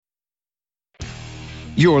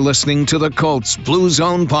You're listening to the Colts Blue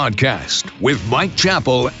Zone podcast with Mike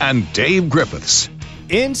Chappell and Dave Griffiths.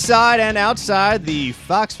 Inside and outside the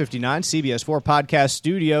Fox 59 CBS 4 podcast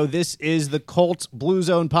studio, this is the Colts Blue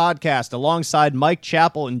Zone podcast. Alongside Mike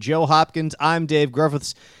Chappell and Joe Hopkins, I'm Dave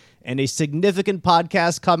Griffiths, and a significant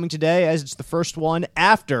podcast coming today as it's the first one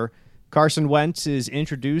after Carson Wentz is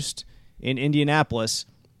introduced in Indianapolis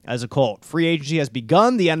as a Colt. Free agency has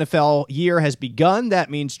begun. The NFL year has begun. That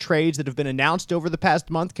means trades that have been announced over the past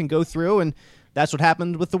month can go through, and that's what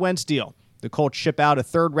happened with the Wentz deal. The Colts ship out a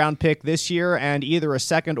third-round pick this year and either a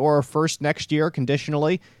second or a first next year,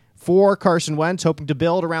 conditionally, for Carson Wentz, hoping to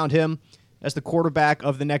build around him as the quarterback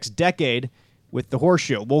of the next decade with the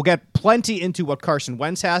horseshoe. We'll get plenty into what Carson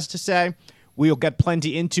Wentz has to say. We'll get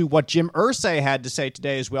plenty into what Jim Irsay had to say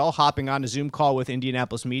today as well, hopping on a Zoom call with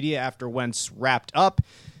Indianapolis media after Wentz wrapped up.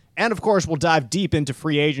 And, of course, we'll dive deep into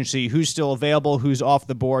free agency, who's still available, who's off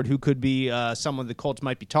the board, who could be someone the Colts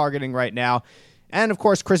might be targeting right now. And, of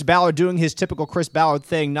course, Chris Ballard doing his typical Chris Ballard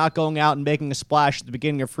thing, not going out and making a splash at the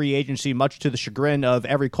beginning of free agency, much to the chagrin of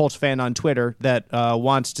every Colts fan on Twitter that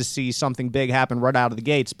wants to see something big happen right out of the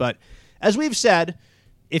gates. But as we've said,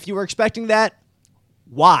 if you were expecting that,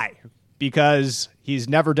 why? Because he's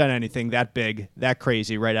never done anything that big, that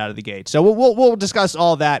crazy right out of the gate. So we'll discuss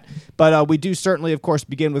all that, but we do certainly, of course,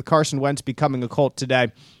 begin with Carson Wentz becoming a Colt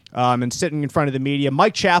today and sitting in front of the media.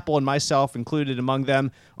 Mike Chappell and myself included among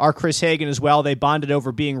them, are Chris Hagan as well. They bonded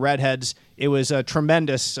over being redheads. It was a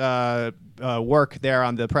tremendous work there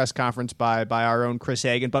on the press conference by our own Chris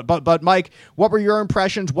Hagan. But Mike, what were your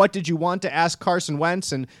impressions? What did you want to ask Carson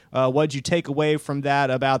Wentz, and what did you take away from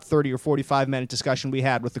that about 30 or 45-minute discussion we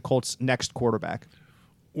had with the Colts' next quarterback?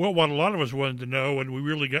 Well, what a lot of us wanted to know, and we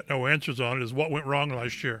really got no answers on, is what went wrong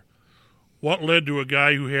last year. What led to a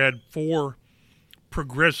guy who had 4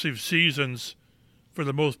 progressive seasons, for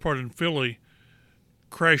the most part in Philly,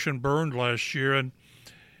 crash and burned last year? And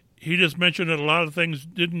he just mentioned that a lot of things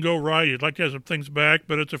didn't go right. He'd like to have some things back,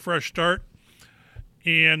 but it's a fresh start.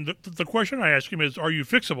 And the question I asked him is, are you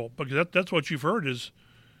fixable? Because that's what you've heard is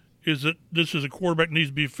that this is a quarterback that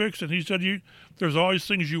needs to be fixed. And he said, there's always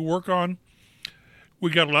things you work on. We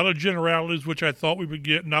got a lot of generalities, which I thought we would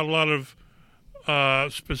get, not a lot of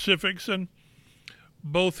specifics. And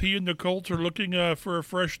both he and the Colts are looking for a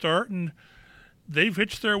fresh start, and they've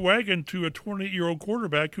hitched their wagon to a 28-year-old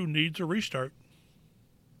quarterback who needs a restart.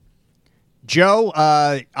 Joe,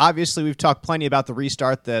 obviously we've talked plenty about the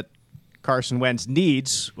restart that Carson Wentz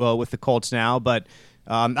needs with the Colts now, but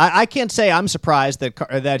I can't say I'm surprised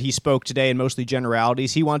that he spoke today in mostly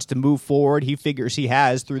generalities. He wants to move forward. He figures he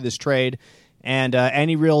has through this trade. And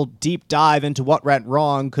any real deep dive into what went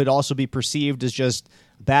wrong could also be perceived as just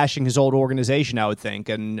bashing his old organization, I would think,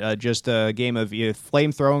 and just a game of either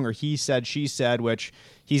flamethrowing or he said, she said, which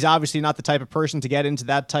he's obviously not the type of person to get into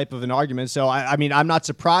that type of an argument. So, I mean, I'm not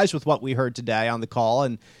surprised with what we heard today on the call,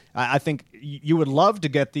 and I think you would love to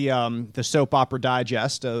get the soap opera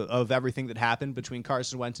digest of everything that happened between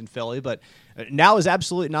Carson Wentz and Philly, but now is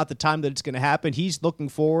absolutely not the time that it's going to happen. He's looking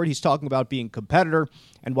forward. He's talking about being a competitor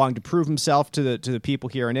and wanting to prove himself to the people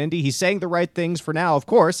here in Indy. He's saying the right things for now, of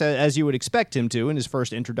course, as you would expect him to in his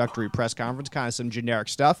first introductory press conference, kind of some generic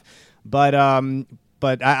stuff. But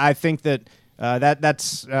I think that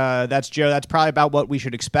that's Joe. That's probably about what we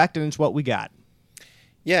should expect, and it's what we got.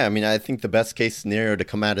 Yeah, I mean, I think the best case scenario to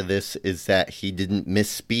come out of this is that he didn't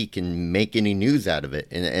misspeak and make any news out of it.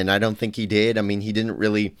 And I don't think he did. I mean, he didn't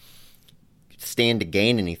really stand to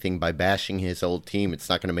gain anything by bashing his old team. It's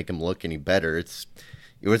not going to make him look any better.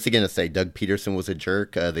 What's he going to say? Doug Peterson was a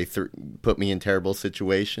jerk. They put me in terrible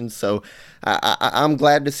situations. So I'm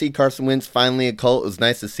glad to see Carson Wentz finally a Colt. It was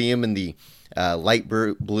nice to see him in the light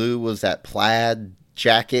blue, was that plaid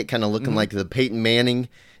jacket, kind of looking like the Peyton Manning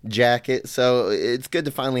jacket. So it's good to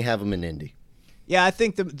finally have him in Indy. Yeah, I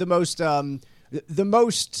think the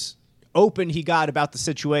most open he got about the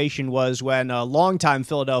situation was when a longtime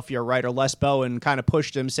Philadelphia writer Les Bowen kind of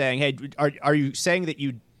pushed him, saying, "Hey, are you saying that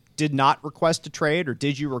you did not request a trade, or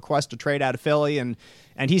did you request a trade out of Philly?" And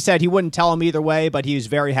he said he wouldn't tell him either way, but he was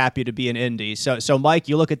very happy to be in Indy. So Mike,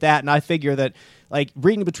 you look at that, and I figure that, like,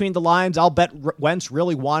 reading between the lines, I'll bet Wentz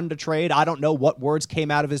really wanted to trade. I don't know what words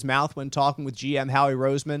came out of his mouth when talking with GM Howie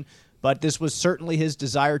Roseman, but this was certainly his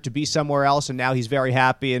desire to be somewhere else, and now he's very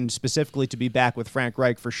happy, and specifically to be back with Frank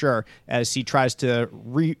Reich for sure, as he tries to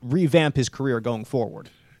revamp his career going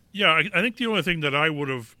forward. Yeah, I think the only thing that I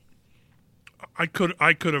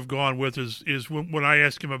could have gone with is when I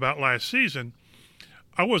asked him about last season,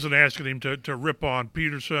 I wasn't asking him to rip on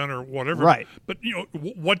Peterson or whatever. Right. But,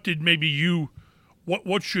 what did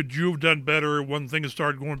what should you have done better when things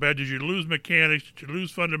started going bad? Did you lose mechanics? Did you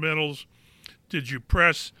lose fundamentals? Did you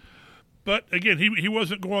press? But again, he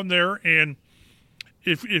wasn't going there, and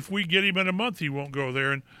if we get him in a month, he won't go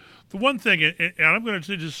there. And the one thing, and I'm going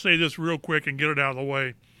to just say this real quick and get it out of the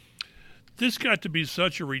way, this got to be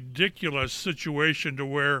such a ridiculous situation to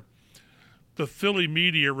where the Philly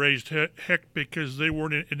media raised heck because they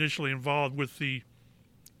weren't initially involved with the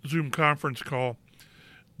Zoom conference call.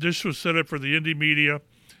 This was set up for the Indy media,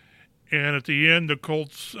 and at the end, the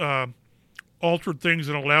Colts altered things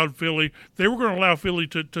and allowed Philly. They were going to allow Philly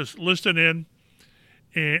to listen in,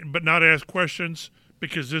 but not ask questions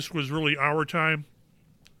because this was really our time.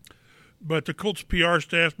 But the Colts PR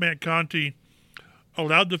staff, Matt Conti,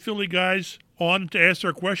 allowed the Philly guys on to ask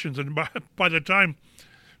their questions, and by the time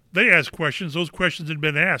they asked questions, those questions had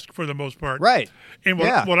been asked for the most part. Right. And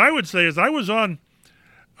what I would say is I was on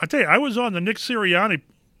the Nick Sirianni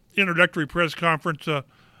introductory press conference,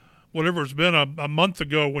 whatever it's been, a month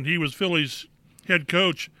ago when he was Philly's head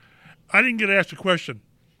coach. I didn't get asked a question.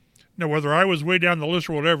 Now, whether I was way down the list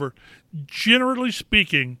or whatever, generally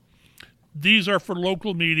speaking, these are for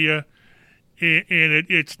local media, and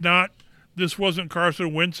it's not. This wasn't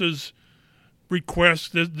Carson Wentz's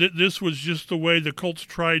request. This was just the way the Colts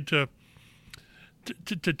tried to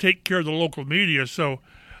take care of the local media. So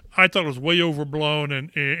I thought it was way overblown,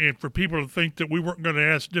 and for people to think that we weren't going to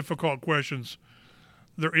ask difficult questions,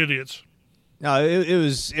 they're idiots. No, it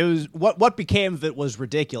was what became of it was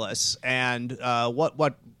ridiculous, and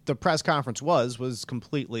what the press conference was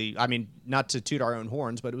completely. I mean, not to toot our own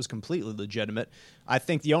horns, but it was completely legitimate. I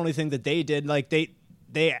think the only thing that they did, like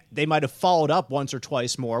they might have followed up once or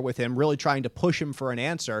twice more with him, really trying to push him for an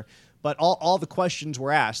answer. But all the questions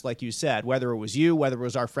were asked, like you said, whether it was you, whether it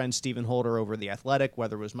was our friend Stephen Holder over The Athletic,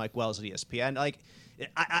 whether it was Mike Wells at ESPN. Like,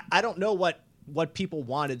 I don't know what people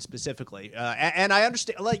wanted specifically, and I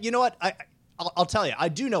understand. Like, you know what? I'll tell you, I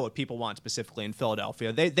do know what people want specifically in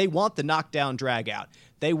Philadelphia. They want the knockdown, drag out.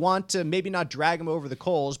 They want to maybe not drag him over the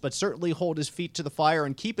coals, but certainly hold his feet to the fire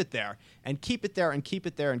and keep it there, and keep it there, and keep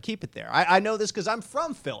it there, and keep it there. I know this because I'm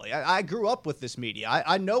from Philly. I grew up with this media.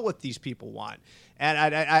 I know what these people want. And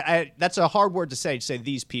I that's a hard word to say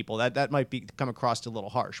these people. That might come across a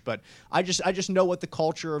little harsh. But I just know what the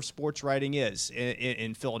culture of sports writing is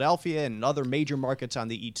in Philadelphia and other major markets on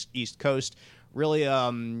the East Coast. Really,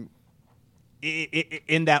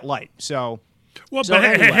 in that light. So, well, so but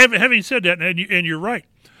anyway. Having said that, and you're right,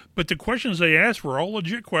 but the questions they asked were all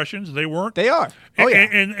legit questions. They weren't. They are. Oh yeah.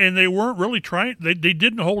 And they weren't really trying. They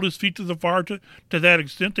didn't hold his feet to the fire to that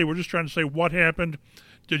extent. They were just trying to say what happened.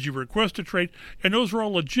 Did you request a trade? And those were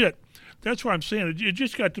all legit. That's why I'm saying it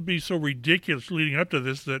just got to be so ridiculous leading up to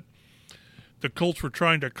this that the Colts were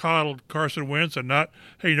trying to coddle Carson Wentz and not,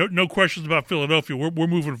 hey, no questions about Philadelphia. We're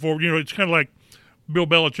moving forward. You know, it's kind of like Bill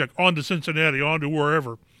Belichick, on to Cincinnati, on to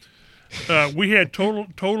wherever. We had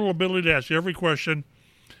total ability to ask every question.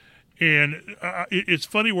 And it's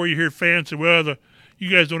funny where you hear fans say, well, you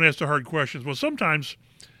guys don't ask the hard questions. Well, sometimes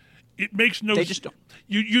it makes no sense. They just don't.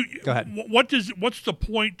 Go ahead. What's the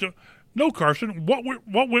point to? No, Carson. What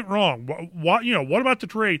went wrong? What about the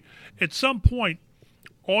trade? At some point,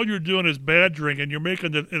 all you're doing is badgering, and you're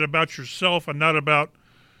making it about yourself and not about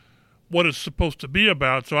what it's supposed to be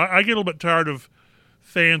about. So I get a little bit tired of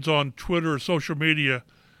fans on Twitter or social media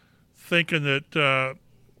thinking that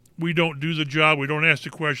we don't do the job, we don't ask the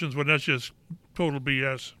questions, when that's just total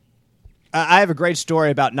BS. I have a great story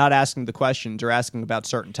about not asking the questions or asking about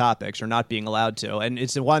certain topics or not being allowed to. And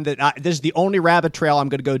it's the one that this is the only rabbit trail I'm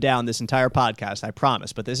going to go down this entire podcast, I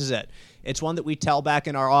promise. But this is it. It's one that we tell back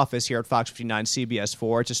in our office here at Fox 59 CBS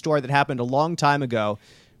 4. It's a story that happened a long time ago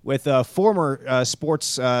with former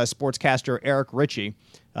sportscaster Eric Ritchie.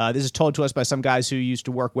 This is told to us by some guys who used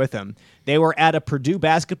to work with him. They were at a Purdue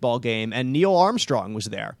basketball game, and Neil Armstrong was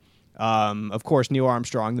there. Of course, Neil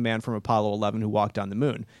Armstrong, the man from Apollo 11 who walked on the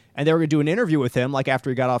moon. And they were going to do an interview with him, like after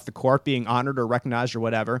he got off the court, being honored or recognized or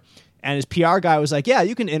whatever. And his PR guy was like, yeah,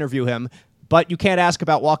 you can interview him, but you can't ask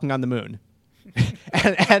about walking on the moon.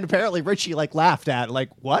 and apparently Richie laughed at it,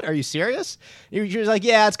 what? Are you serious? He was like,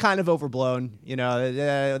 yeah, it's kind of overblown. You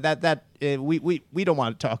know, we don't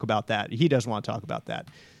want to talk about that. He doesn't want to talk about that.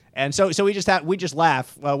 And so we just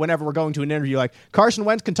laugh whenever we're going to an interview. Like, Carson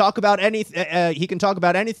Wentz can talk about anything. He can talk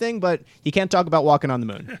about anything, but he can't talk about walking on the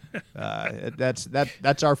moon.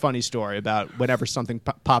 That's our funny story about whenever something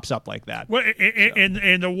pops up like that. Well,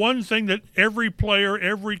 and the one thing that every player,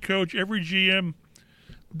 every coach, every GM,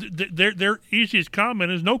 their easiest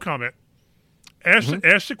comment is no comment. Ask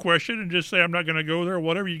the question and just say, I'm not going to go there, or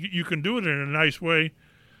whatever. You can do it in a nice way,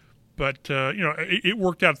 but it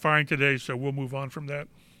worked out fine today, so we'll move on from that.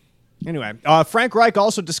 Anyway, Frank Reich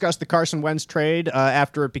also discussed the Carson Wentz trade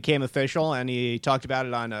after it became official, and he talked about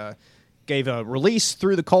it on gave a release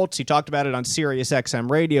through the Colts. He talked about it on Sirius XM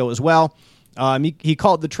radio as well. He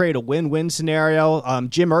called the trade a win-win scenario.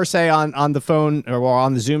 Jim Irsay on the phone or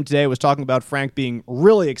on the Zoom today was talking about Frank being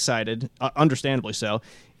really excited, understandably so,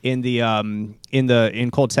 in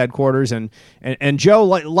Colts headquarters, and Joe,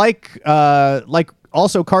 like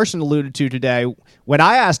also Carson alluded to today, when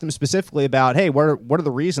I asked him specifically about, hey, what are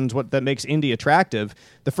the reasons that makes Indy attractive,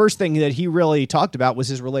 the first thing that he really talked about was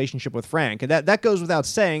his relationship with Frank. And that goes without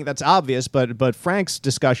saying, that's obvious, but Frank's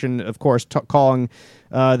discussion, of course, calling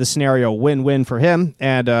the scenario win-win for him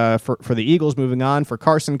and for the Eagles moving on, for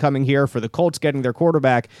Carson coming here, for the Colts getting their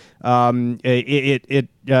quarterback,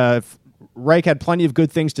 Reich had plenty of good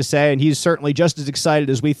things to say, and he's certainly just as excited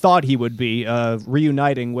as we thought he would be,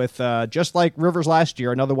 reuniting with, just like Rivers last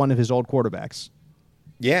year, another one of his old quarterbacks.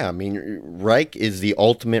 Yeah, I mean, Reich is the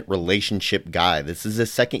ultimate relationship guy. This is the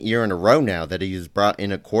second year in a row now that he's brought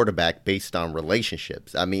in a quarterback based on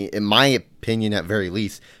relationships. I mean, in my opinion, at very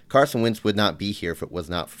least, Carson Wentz would not be here if it was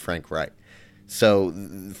not for Frank Reich. So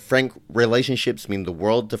Frank relationships mean the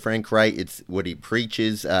world to Frank Reich. It's what he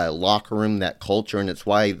preaches, locker room, that culture, and it's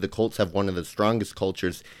why the Colts have one of the strongest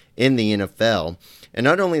cultures in the NFL. And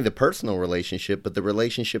not only the personal relationship, but the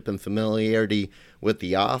relationship and familiarity with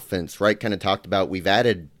the offense. Reich kind of talked about we've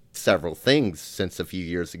added several things since a few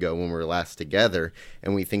years ago when we were last together,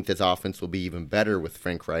 and we think this offense will be even better with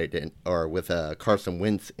Frank Reich or with Carson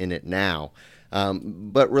Wentz in it now.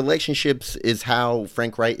 But relationships is how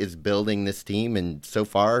Frank Reich is building this team, and so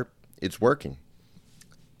far, it's working.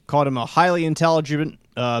 Called him a highly intelligent,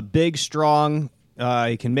 big, strong.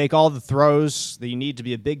 He can make all the throws that you need to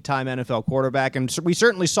be a big-time NFL quarterback, and we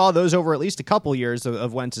certainly saw those over at least a couple years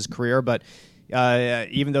of Wentz's career, but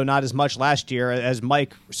even though not as much last year, as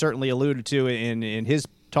Mike certainly alluded to in his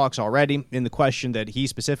talks already, in the question that he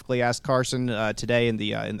specifically asked Carson today in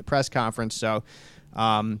the press conference. So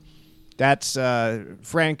that's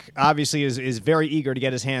Frank obviously is very eager to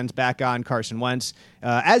get his hands back on Carson Wentz,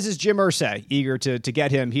 as is Jim Irsay, eager to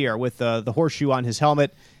get him here with the horseshoe on his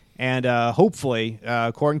helmet. And hopefully,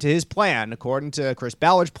 according to his plan, according to Chris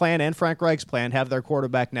Ballard's plan and Frank Reich's plan, have their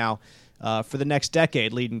quarterback now for the next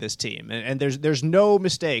decade leading this team. And there's no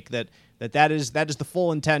mistake that is the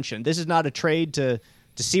full intention. This is not a trade to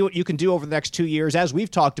see what you can do over the next 2 years, as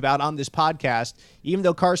we've talked about on this podcast. Even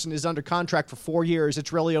though Carson is under contract for 4 years,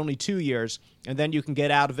 it's really only 2 years, and then you can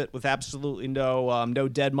get out of it with absolutely no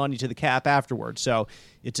dead money to the cap afterwards. So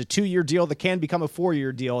it's a 2-year deal that can become a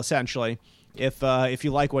 4-year deal essentially, if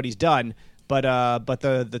you like what he's done. But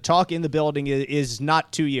the talk in the building is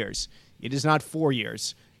not 2 years. It is not 4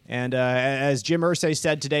 years. And as Jim Irsay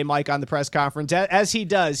said today, Mike, on the press conference, as he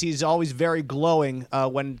does, he's always very glowing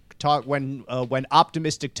when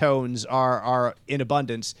optimistic tones are in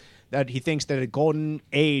abundance, that he thinks that a golden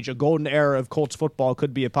age, a golden era of Colts football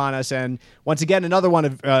could be upon us. And once again, another one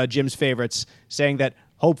of Jim's favorites, saying that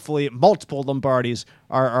hopefully multiple Lombardis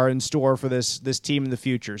are in store for this team in the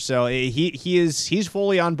future. So he's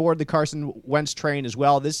fully on board the Carson Wentz train as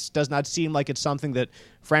well. This does not seem like it's something that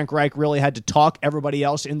Frank Reich really had to talk everybody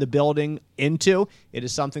else in the building into. It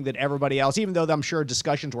is something that everybody else, even though I'm sure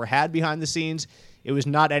discussions were had behind the scenes, it was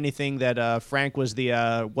not anything that Frank was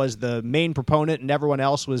the main proponent and everyone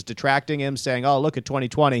else was detracting him, saying, oh, look at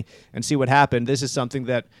 2020 and see what happened. This is something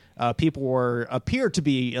that people appear to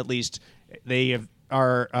be, at least,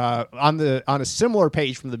 are on a similar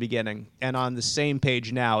page from the beginning and on the same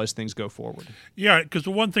page now as things go forward. Yeah, because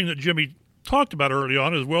the one thing that Jimmy talked about early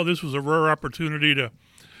on is, well, this was a rare opportunity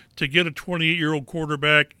to get a 28-year-old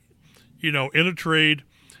quarterback, in a trade.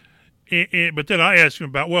 But then I asked him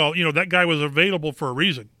about, well, that guy was available for a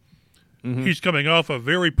reason. Mm-hmm. He's coming off a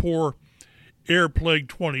very poor, air-plagued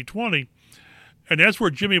 2020. And that's where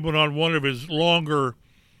Jimmy went on one of his longer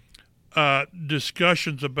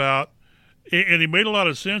discussions about, and he made a lot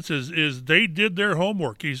of sense, is they did their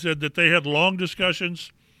homework. He said that they had long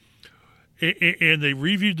discussions, and they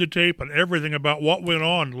reviewed the tape and everything about what went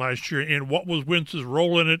on last year and what was Wentz's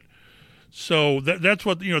role in it. So that's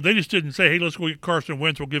what, they just didn't say, hey, let's go get Carson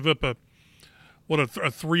Wentz. We'll give up a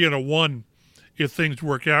 3 and a 1 if things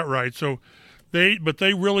work out right. So they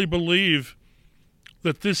really believe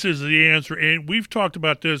that this is the answer. And we've talked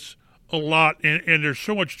about this a lot, and there's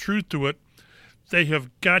so much truth to it. They have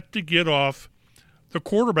got to get off the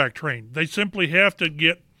quarterback train. They simply have to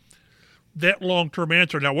get that long-term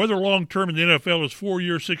answer. Now, whether long-term in the NFL is 4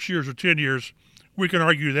 years, 6 years, or 10 years, we can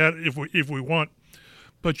argue that if we want.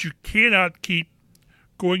 But you cannot keep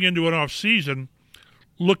going into an off-season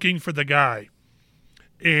looking for the guy.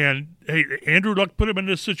 And, hey, Andrew Luck put him in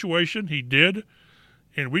this situation. He did.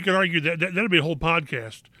 And we can argue that'd be a whole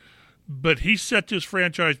podcast. But he set this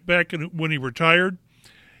franchise back when he retired.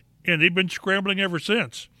 and they've been scrambling ever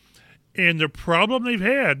since. And the problem they've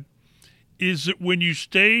had is that when you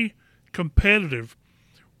stay competitive,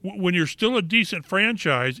 when you're still a decent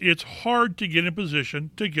franchise, it's hard to get in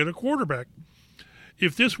position to get a quarterback.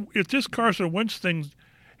 If this Carson Wentz thing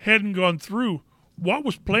hadn't gone through, what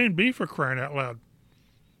was plan B for crying out loud?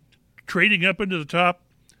 Trading up into the top,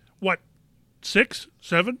 6,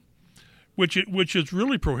 7, which is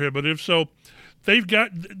really prohibitive. So they've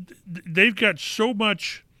got so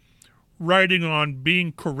much riding on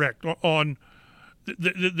being correct. On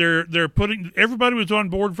they're putting, everybody was on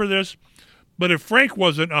board for this, but if Frank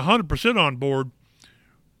wasn't 100% on board,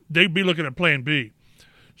 they'd be looking at plan B.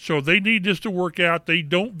 So they need this to work out. They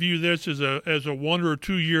don't view this as a 1 or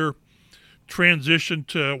 2 year transition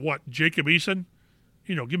to Jacob Eason.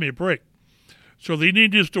 Give me a break. So they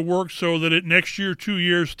need this to work so that next year, 2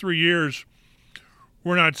 years, 3 years,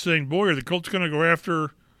 we're not saying, boy, are the Colts going to go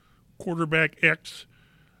after quarterback X?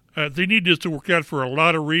 They need this to work out for a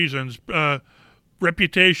lot of reasons.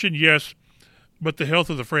 Reputation, yes, but the health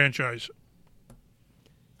of the franchise.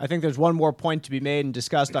 I think there's one more point to be made and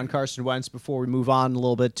discussed on Carson Wentz before we move on a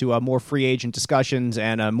little bit to more free agent discussions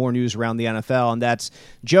and more news around the NFL. And that's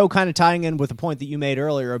Joe kind of tying in with the point that you made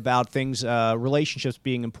earlier about things, relationships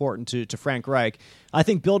being important to Frank Reich. I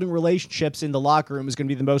think building relationships in the locker room is going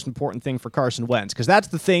to be the most important thing for Carson Wentz, because that's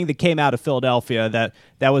the thing that came out of Philadelphia that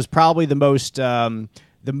was probably the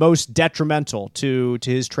most detrimental to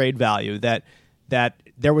his trade value, that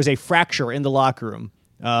there was a fracture in the locker room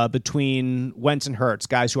between Wentz and Hurts,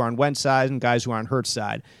 guys who are on Wentz side and guys who are on Hurts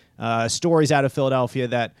side. Stories out of Philadelphia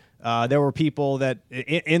that there were people that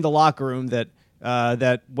in the locker room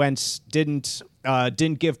that Wentz didn't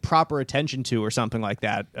give proper attention to or something like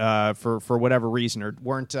that for whatever reason, or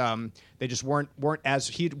weren't as,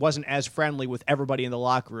 he wasn't as friendly with everybody in the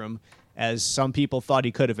locker room as some people thought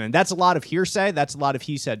he could have been. That's a lot of hearsay. That's a lot of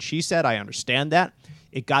he said, she said. I understand that.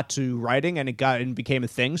 It got to writing and it became a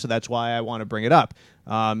thing, so that's why I want to bring it up.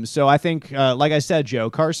 So I think, like I said, Joe,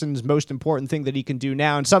 Carson's most important thing that he can do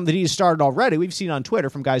now, and something that he's started already, we've seen on Twitter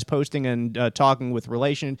from guys posting and having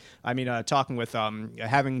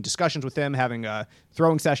discussions with him, having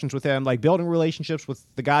throwing sessions with him, like building relationships with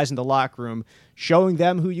the guys in the locker room, showing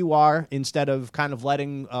them who you are instead of kind of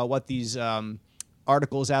letting what these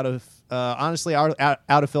articles out of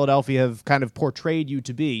Philadelphia have kind of portrayed you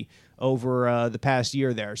to be over the past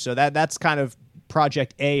year there. So that's kind of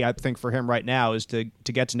project A, I think, for him right now, is to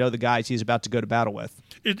get to know the guys he's about to go to battle with.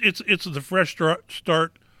 It's the fresh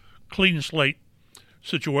start, clean slate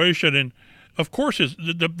situation. And, of course,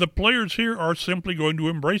 the players here are simply going to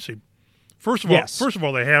embrace him. First of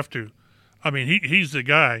all, they have to. I mean, he's the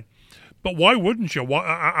guy. But why wouldn't you?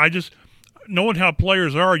 I just, knowing how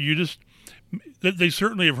players are, they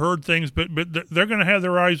certainly have heard things, but they're going to have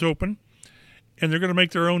their eyes open, and they're going to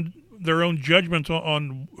make their own judgments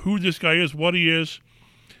on who this guy is, what he is.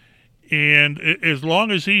 And as long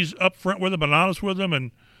as he's upfront with them and honest with them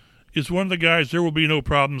and is one of the guys, there will be no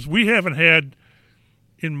problems. We haven't had,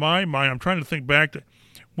 in my mind, I'm trying to think back to,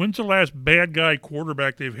 when's the last bad guy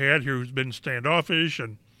quarterback they've had here who's been standoffish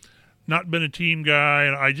and not been a team guy?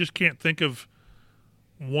 And I just can't think of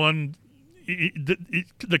one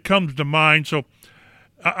that comes to mind. So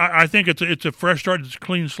I think it's a fresh start. It's a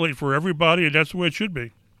clean slate for everybody, and that's the way it should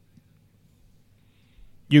be.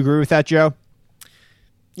 You agree with that, Joe?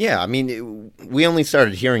 Yeah, I mean, we only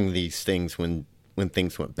started hearing these things when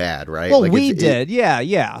things went bad, right? Well, we did. Yeah.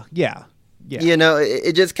 You know,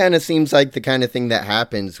 it just kind of seems like the kind of thing that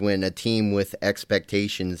happens when a team with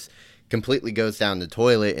expectations completely goes down the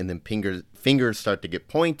toilet, and then fingers start to get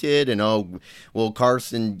pointed, and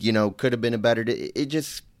Carson, could have been a better. It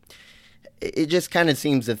just kind of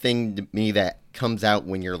seems a thing to me that comes out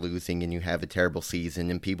when you're losing and you have a terrible season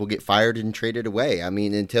and people get fired and traded away. I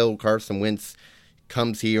mean, until Carson Wentz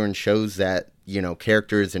comes here and shows that,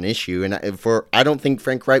 character is an issue. And I don't think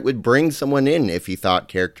Frank Reich would bring someone in if he thought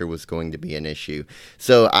character was going to be an issue.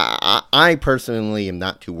 So I personally am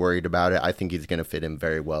not too worried about it. I think he's going to fit in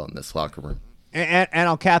very well in this locker room. And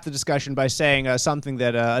I'll cap the discussion by saying something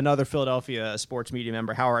that another Philadelphia sports media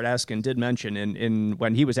member, Howard Eskin, did mention in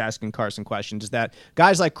when he was asking Carson questions, is that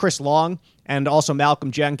guys like Chris Long and also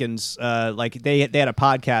Malcolm Jenkins, they had a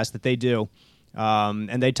podcast that they do,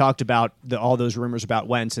 and they talked about all those rumors about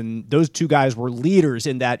Wentz, and those two guys were leaders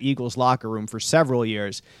in that Eagles locker room for several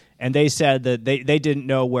years. And they said that they didn't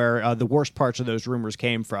know where the worst parts of those rumors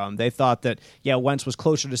came from. They thought that, Wentz was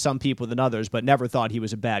closer to some people than others, but never thought he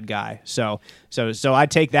was a bad guy. So I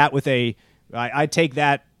take that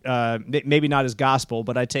maybe not as gospel,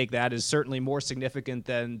 but I take that as certainly more significant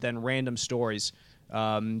than random stories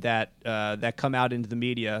that come out into the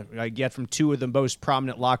media. I get from two of the most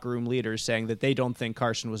prominent locker room leaders saying that they don't think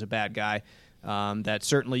Carson was a bad guy. That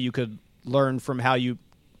certainly you could learn from how you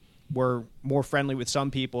were more friendly with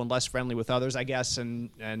some people and less friendly with others, I guess, and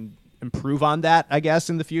improve on that, I guess,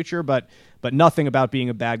 in the future. But nothing about being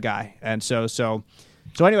a bad guy. And so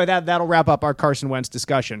anyway, that'll wrap up our Carson Wentz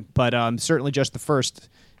discussion. But certainly just the first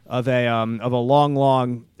of a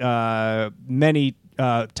long many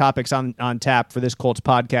topics on tap for this Colts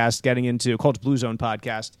podcast, getting into Colts Blue Zone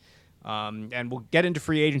podcast. And we'll get into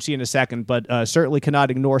free agency in a second, but certainly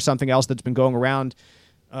cannot ignore something else that's been going around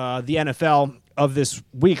the NFL of this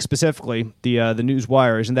week, specifically the news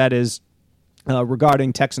wires, and that is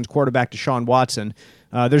regarding Texans quarterback Deshaun Watson.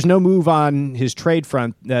 There's no move on his trade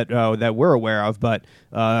front that we're aware of, but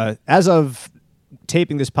as of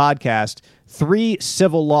taping this podcast, 3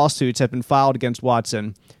 civil lawsuits have been filed against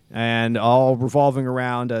Watson, and all revolving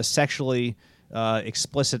around sexually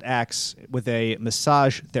explicit acts with a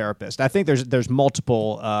massage therapist. I think there's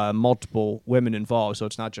multiple women involved, so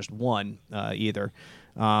it's not just one either.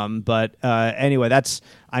 But anyway,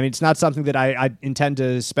 it's not something that I intend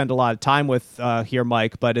to spend a lot of time with here,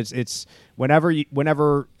 Mike. But it's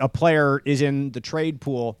whenever a player is in the trade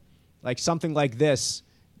pool, like something like this,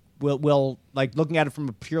 will like looking at it from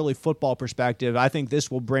a purely football perspective, I think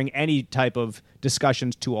this will bring any type of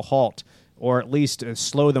discussions to a halt, or at least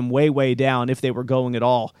slow them way down if they were going at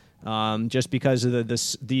all, just because of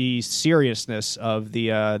the seriousness of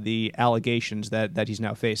the allegations that he's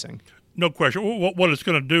now facing. No question. What it's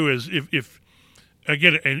going to do is if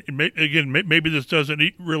maybe this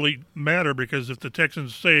doesn't really matter, because if the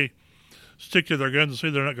Texans stick to their guns and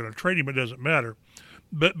say they're not going to trade him, it doesn't matter.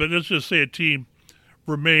 But let's just say a team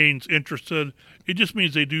remains interested. It just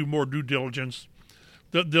means they do more due diligence.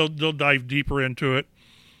 They'll dive deeper into it.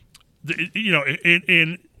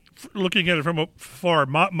 In looking at it from afar,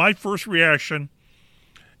 my first reaction,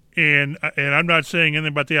 and I'm not saying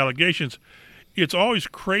anything about the allegations, it's always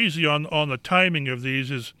crazy on the timing of these,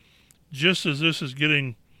 is just as this is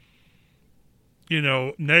getting,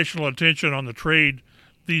 national attention on the trade,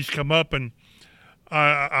 these come up, and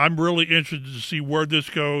I'm really interested to see where this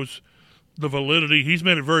goes, the validity. He's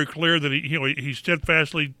made it very clear that he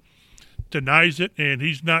steadfastly denies it, and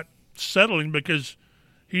he's not settling because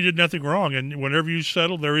he did nothing wrong. And whenever you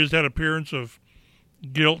settle, there is that appearance of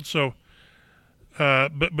guilt. So,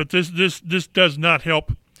 but this does not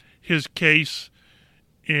help his case,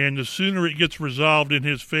 and the sooner it gets resolved in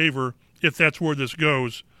his favor, if that's where this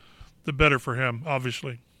goes, the better for him,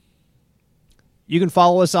 obviously. You can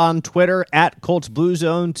follow us on Twitter at Colts Blue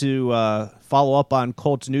Zone to follow up on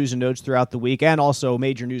Colts news and notes throughout the week, and also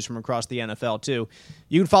major news from across the NFL, too.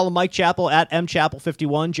 You can follow Mike Chappell at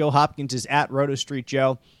mchappell51. Joe Hopkins is at Roto Street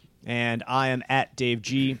Joe, and I am at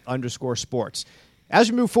DaveG_sports. As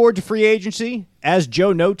we move forward to free agency, as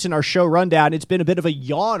Joe notes in our show rundown, it's been a bit of a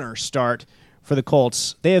yawner start for the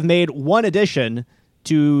Colts. They have made one addition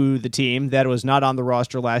to the team that was not on the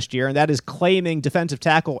roster last year, and that is claiming defensive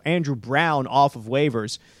tackle Andrew Brown off of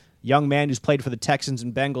waivers. Young man who's played for the Texans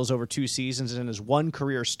and Bengals over 2 seasons and has one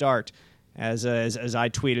career start, as I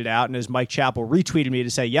tweeted out, and as Mike Chappell retweeted me to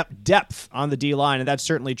say, yep, depth on the D-line, and that's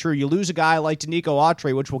certainly true. You lose a guy like Danico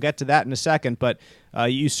Autry, which we'll get to that in a second, but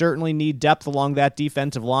you certainly need depth along that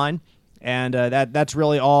defensive line, and that's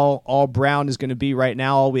really all Brown is going to be right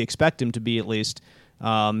now, all we expect him to be at least.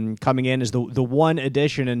 Coming in as the one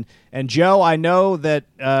addition, and Joe, I know that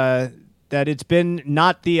it's been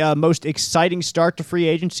not the most exciting start to free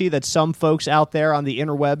agency. That some folks out there on the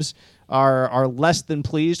interwebs are less than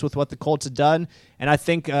pleased with what the Colts have done, and I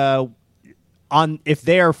think if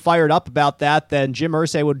they are fired up about that, then Jim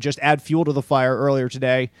Irsay would just add fuel to the fire earlier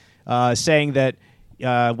today, saying that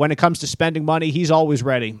when it comes to spending money, he's always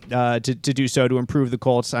ready to do so to improve the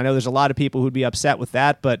Colts. I know there's a lot of people who'd be upset with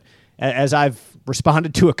that, but as I've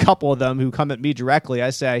responded to a couple of them who come at me directly, I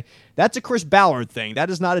say, that's a Chris Ballard thing. That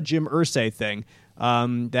is not a Jim Irsay thing.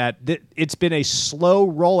 It's been a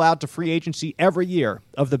slow rollout to free agency every year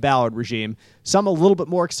of the Ballard regime. Some a little bit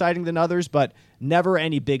more exciting than others, but never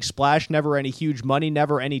any big splash, never any huge money,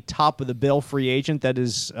 never any top-of-the-bill free agent that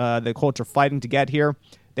is the Colts are fighting to get here.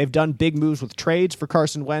 They've done big moves with trades for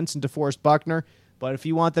Carson Wentz and DeForest Buckner, but if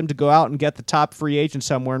you want them to go out and get the top free agent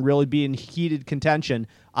somewhere and really be in heated contention,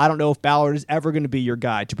 I don't know if Ballard is ever going to be your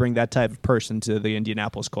guy to bring that type of person to the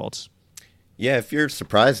Indianapolis Colts. Yeah, if you're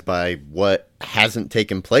surprised by what hasn't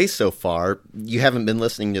taken place so far, you haven't been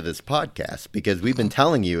listening to this podcast, because we've been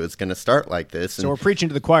telling you it's going to start like this. So we're preaching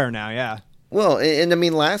to the choir now, yeah. Well, and I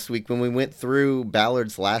mean, last week when we went through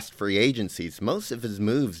Ballard's last free agencies, most of his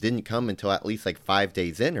moves didn't come until at least like 5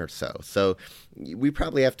 days in or so. So we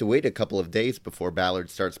probably have to wait a couple of days before Ballard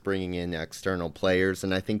starts bringing in external players.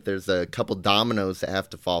 And I think there's a couple dominoes that have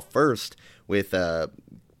to fall first with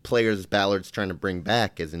players Ballard's trying to bring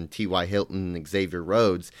back, as in T.Y. Hilton and Xavier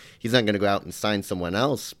Rhodes. He's not going to go out and sign someone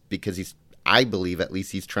else because I believe at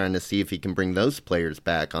least he's trying to see if he can bring those players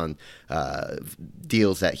back on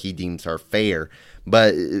deals that he deems are fair.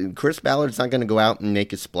 But Chris Ballard's not going to go out and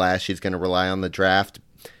make a splash. He's going to rely on the draft.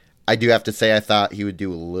 I do have to say I thought he would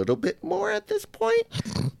do a little bit more at this point.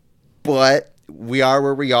 But we are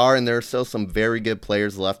where we are, and there are still some very good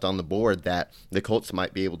players left on the board that the Colts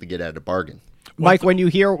might be able to get at a bargain. Mike, when you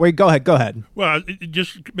hear – wait, go ahead. Well,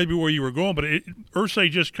 just maybe where you were going, but Irsay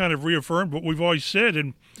just kind of reaffirmed what we've always said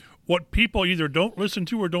and what people either don't listen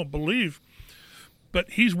to or don't believe, but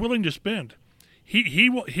he's willing to spend. He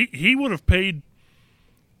would have paid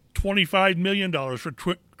 $25 million for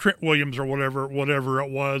Trent Williams or whatever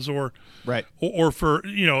it was, or right, or for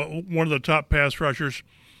one of the top pass rushers.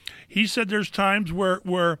 He said there's times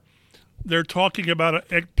where they're talking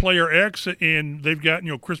about a player X and they've got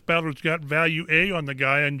Chris Ballard's got value A on the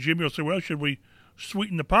guy, and Jimmy will say, well, should we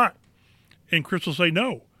sweeten the pot? And Chris will say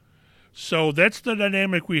no. So that's the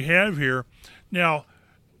dynamic we have here. Now,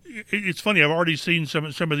 it's funny. I've already seen some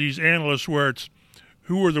of these analysts where it's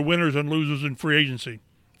who are the winners and losers in free agency.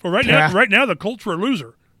 Well, right now the Colts are a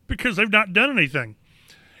loser because they've not done anything.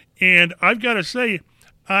 And I've got to say,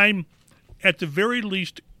 I'm at the very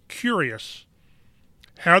least curious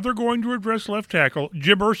how they're going to address left tackle.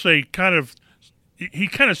 Jim Irsay kind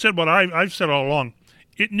of said what I've said all along.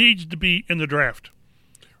 It needs to be in the draft.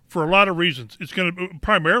 For a lot of reasons. It's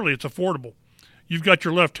primarily it's affordable. You've got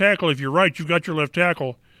your left tackle. If you're right, you've got your left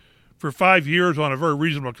tackle for 5 years on a very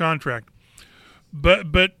reasonable contract. But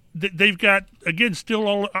they've got, again, still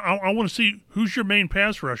all. I want to see who's your main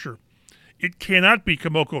pass rusher. It cannot be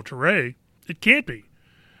Kamoko Toure. It can't be.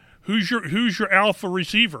 Who's your alpha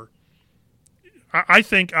receiver? I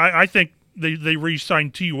think they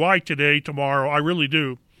re-signed T.Y. today, tomorrow. I really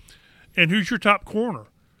do. And who's your top corner?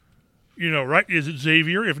 Right? Is it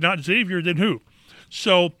Xavier? If not Xavier, then who?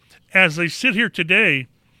 So as they sit here today,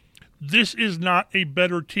 this is not a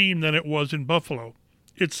better team than it was in Buffalo.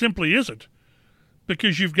 It simply isn't,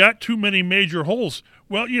 because you've got too many major holes.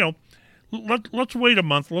 Well, let's wait a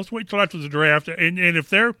month. Let's wait till after the draft. And if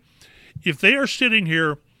they are sitting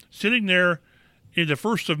there in the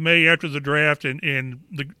 1st of May after the draft and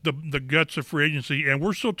the guts of free agency, and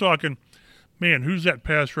we're still talking, man, who's that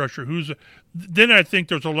pass rusher? Then I think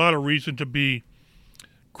there's a lot of reason to be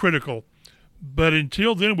critical. But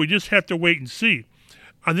until then, we just have to wait and see.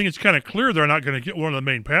 I think it's kind of clear they're not going to get one of the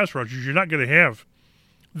main pass rushers. You're not going to have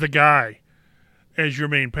the guy as your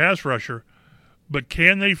main pass rusher. But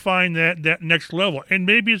can they find that next level? And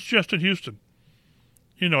maybe it's Justin Houston.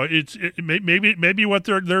 Maybe what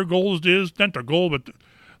their goal is, not their goal, but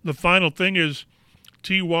the final thing is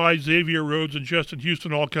T.Y., Xavier Rhodes, and Justin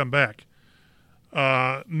Houston all come back.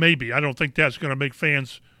 Maybe. I don't think that's going to make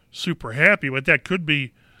fans super happy, but that could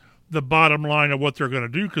be the bottom line of what they're going to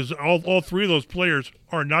do, because all three of those players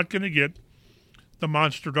are not going to get the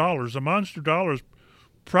monster dollars. The monster dollars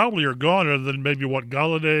probably are gone, other than maybe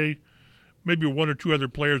Galladay, maybe one or two other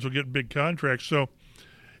players will get big contracts. So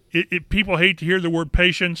people hate to hear the word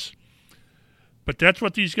patience, but that's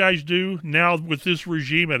what these guys do. Now with this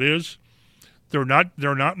regime, it is. They're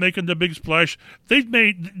not making the big splash.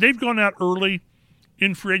 They've gone out early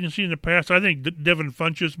in free agency in the past. I think Devin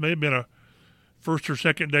Funchess may have been a first or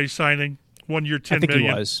second day signing, 1 year, $10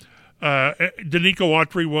 million. He was. Danico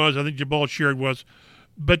Autry was. I think Jabal Sheard was.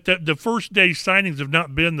 But the first day signings have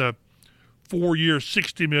not been the 4 year,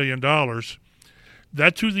 $60 million.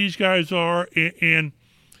 That's who these guys are. And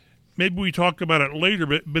maybe we talk about it later,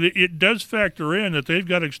 but it does factor in that they've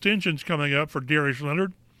got extensions coming up for Darius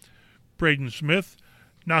Leonard, Braden Smith,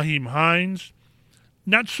 Naheem Hines.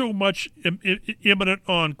 Not so much imminent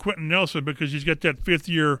on Quentin Nelson because he's got that 5th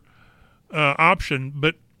year option,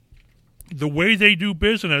 but the way they do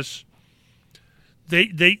business,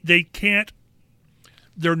 they can't.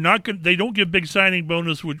 They're not going. They don't give big signing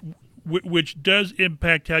bonus, which does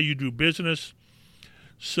impact how you do business.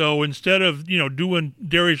 So instead of doing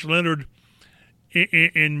Darius Leonard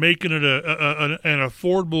and making it an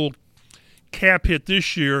affordable cap hit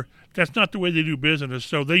this year, that's not the way they do business.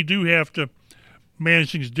 So they do have to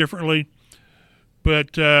manage things differently.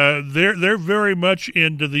 But they're very much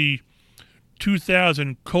into the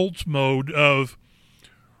 2000 Colts mode of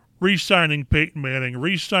re-signing Peyton Manning,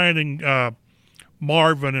 re-signing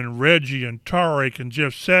Marvin and Reggie and Tarek and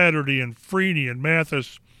Jeff Saturday and Freeney and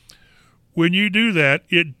Mathis, When you do that,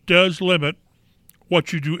 it does limit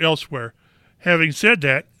what you do elsewhere. Having said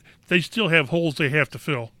that, they still have holes they have to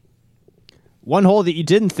fill. One hole that you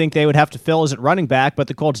didn't think they would have to fill is at running back, but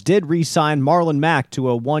the Colts did re-sign Marlon Mack to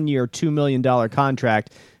a 1-year, $2 million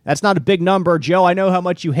contract. That's not a big number. Joe, I know how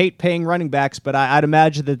much you hate paying running backs, but I'd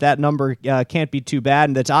imagine that number can't be too bad,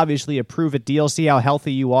 and that's obviously a prove-it deal. See how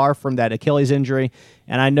healthy you are from that Achilles injury,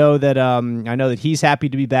 and I know that he's happy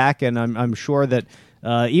to be back, and I'm sure that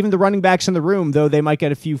even the running backs in the room, though they might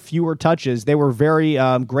get a few fewer touches, they were very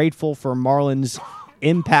grateful for Marlon's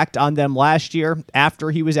impact on them last year after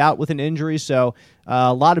he was out with an injury. So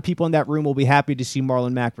a lot of people in that room will be happy to see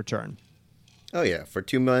Marlon Mack return. Oh, yeah. For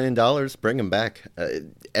 $2 million, bring him back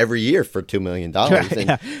every year for $2 million.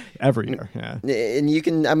 Yeah, every year, yeah. And you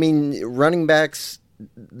can, running backs,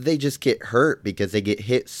 they just get hurt because they get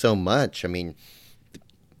hit so much.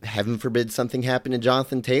 Heaven forbid something happened to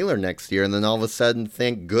Jonathan Taylor next year, and then all of a sudden,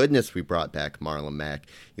 thank goodness we brought back Marlon Mack.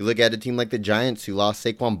 You look at a team like the Giants, who lost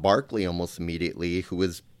Saquon Barkley almost immediately, who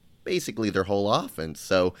was basically their whole offense.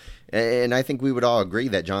 So, and I think we would all agree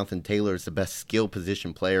that Jonathan Taylor is the best skill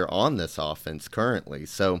position player on this offense currently.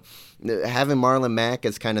 So, having Marlon Mack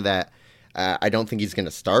as kind of that, I don't think he's going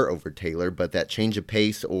to start over Taylor, but that change of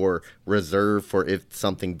pace or reserve for if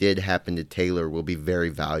something did happen to Taylor will be very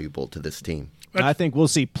valuable to this team. I think we'll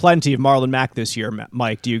see plenty of Marlon Mack this year,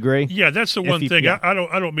 Mike. Do you agree? Yeah, that's the one thing. I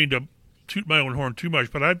don't mean to toot my own horn too much,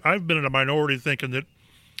 but I've been in a minority thinking that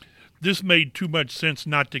this made too much sense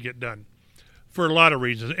not to get done for a lot of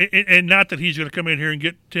reasons. And not that he's going to come in here and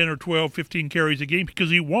get 10 or 12, 15 carries a game,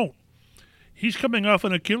 because he won't. He's coming off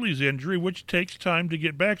an Achilles injury, which takes time to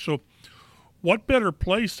get back. So what better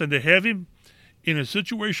place than to have him in a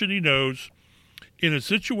situation he knows, in a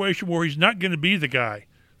situation where he's not going to be the guy.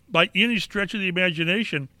 By any stretch of the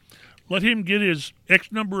imagination, let him get his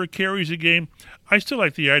X number of carries a game. I still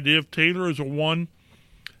like the idea of Taylor as a 1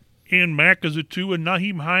 and Mack as a 2, and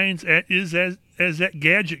Nyheim Hines is as that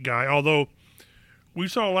gadget guy, although we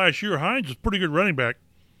saw last year Hines was a pretty good running back,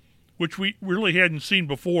 which we really hadn't seen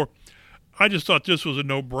before. I just thought this was a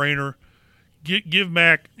no-brainer. Give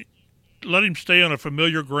Mack, let him stay on a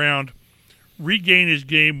familiar ground, regain his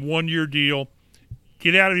game, 1-year deal,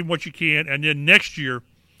 get out of him what you can, and then next year,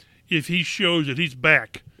 if he shows that he's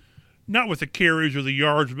back, not with the carries or the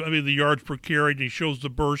yards, but the yards per carry, and he shows the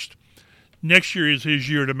burst, next year is his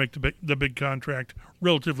year to make the big contract,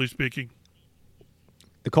 relatively speaking.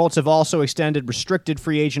 The Colts have also extended restricted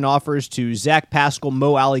free agent offers to Zach Pascal,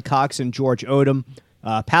 Mo Alley-Cox, and George Odom.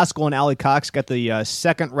 Pascal and Alley-Cox got the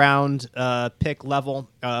second-round pick level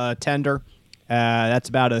tender. That's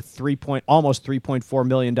about a almost $3.4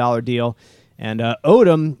 million deal. And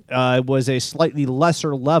Odom was a slightly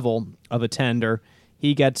lesser level of a tender.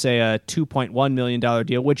 He gets a $2.1 million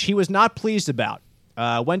deal, which he was not pleased about.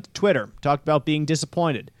 Went to Twitter, talked about being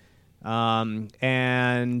disappointed.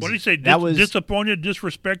 And what did he say? Was disappointed,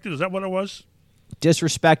 disrespected? Is that what it was?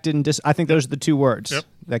 Disrespected and I think those are the two words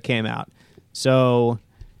that came out. So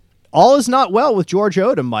all is not well with George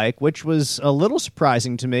Odom, Mike, which was a little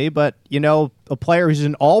surprising to me. But, a player who's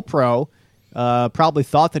an all-pro, probably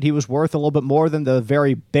thought that he was worth a little bit more than the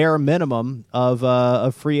very bare minimum of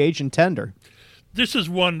a free agent tender. This is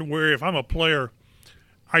one where if I'm a player,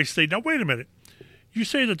 I say, now wait a minute. You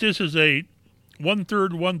say that this is a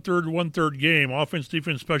one-third game, offense,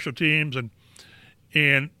 defense, special teams,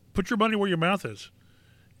 and put your money where your mouth is.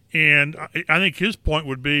 And I think his point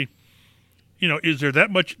would be, is there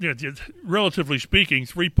that much, relatively speaking,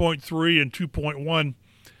 3.3 and 2.1,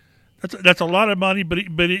 That's a lot of money, but in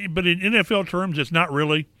NFL terms, it's not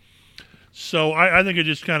really. So I think it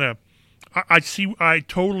just kind of, I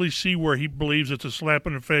totally see where he believes it's a slap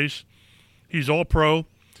in the face. He's all pro,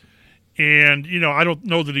 and I don't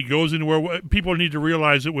know that he goes anywhere. People need to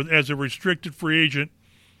realize that as a restricted free agent,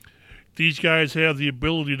 these guys have the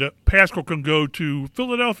ability to. Pascal can go to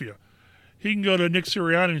Philadelphia. He can go to Nick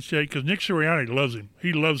Sirianni and say, because Nick Sirianni loves him.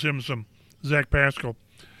 He loves him some Zach Pascal.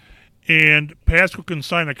 And Pascal can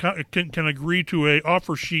can agree to a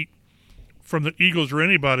offer sheet from the Eagles or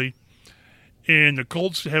anybody, and the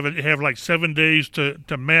Colts have like 7 days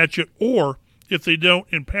to match it, or if they don't,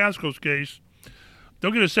 in Pascal's case,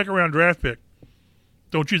 they'll get a second-round draft pick.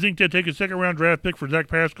 Don't you think they'd take a second-round draft pick for Zach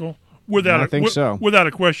Pascal? I think so. Without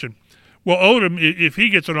a question. Well, Odom, if he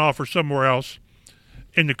gets an offer somewhere else,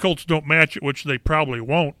 and the Colts don't match it, which they probably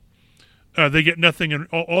won't, they get nothing, and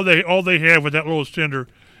all they have with that lowest tender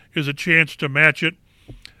is a chance to match it.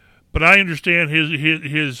 But I understand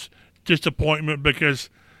his disappointment, because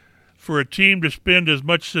for a team to spend as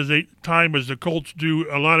much time as the Colts do,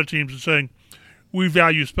 a lot of teams are saying, we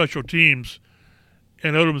value special teams.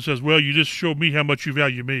 And Odom says, well, you just showed me how much you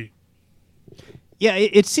value me. Yeah,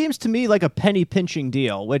 it seems to me like a penny pinching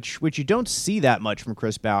deal, which you don't see that much from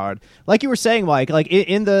Chris Ballard. Like you were saying, Mike, like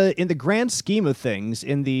in the grand scheme of things,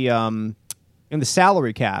 in the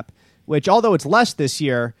salary cap, which although it's less this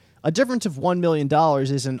year, a difference of $1 million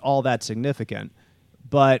isn't all that significant.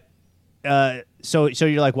 But so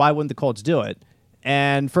you're like, why wouldn't the Colts do it?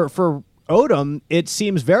 And for Odom, it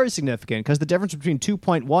seems very significant because the difference between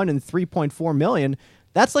 2.1 and 3.4 million.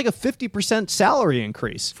 That's like a 50% salary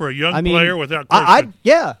increase. For a young player without question.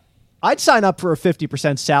 I'd sign up for a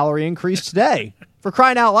 50% salary increase today for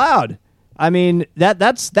crying out loud. I mean,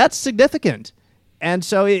 that's significant. And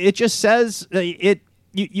so it just says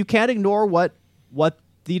you can't ignore what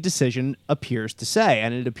the decision appears to say.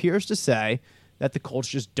 And it appears to say that the Colts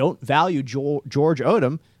just don't value George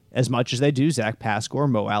Odom as much as they do Zach Pascal or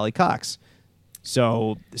Mo Alley Cox.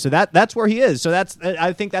 So that's where he is. So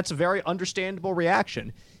I think that's a very understandable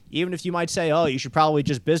reaction. Even if you might say, oh, you should probably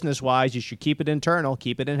just business-wise, you should keep it internal,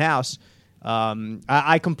 keep it in-house.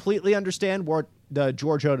 I completely understand the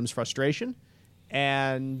George Odom's frustration,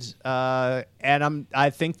 and I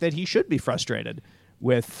think that he should be frustrated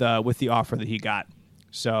with the offer that he got.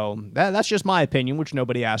 So that's just my opinion, which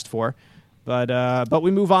nobody asked for. But we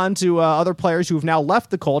move on to other players who have now left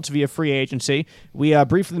the Colts via free agency. We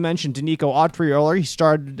briefly mentioned Danico Autry earlier. He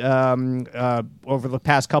started over the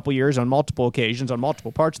past couple years on multiple occasions on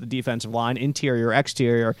multiple parts of the defensive line, interior,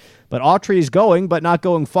 exterior. But Autry is going, but not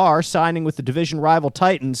going far, signing with the division rival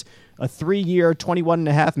Titans, a 3-year,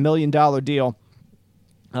 $21.5 million deal.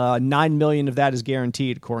 $9 million of that is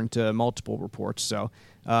guaranteed, according to multiple reports. So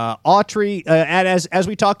Autry, and as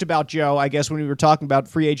we talked about, Joe, I guess when we were talking about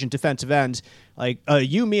free agent defensive ends, like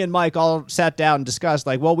you, me, and Mike all sat down and discussed,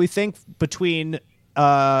 like, well, we think between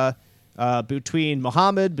Muhammad,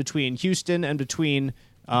 between Houston, and between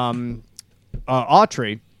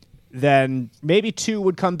Autry, then maybe 2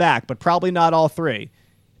 would come back, but probably not all 3.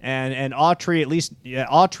 And Autry, at least,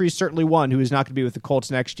 Autry's certainly one who is not going to be with the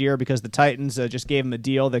Colts next year because the Titans just gave him a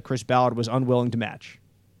deal that Chris Ballard was unwilling to match.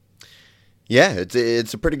 Yeah,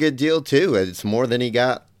 it's a pretty good deal, too. It's more than he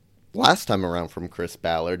got last time around from Chris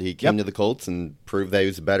Ballard. He came to the Colts and proved that he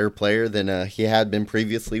was a better player than he had been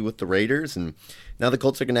previously with the Raiders. And now the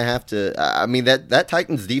Colts are going to have to I mean, that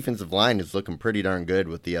Titans defensive line is looking pretty darn good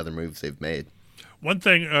with the other moves they've made. One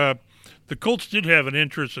thing, the Colts did have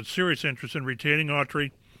a serious interest in retaining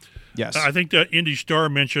Autry. Yes. I think the Indy Star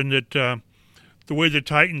mentioned that the way the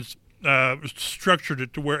Titans structured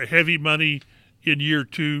it to where heavy money in year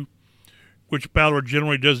 2, which Ballard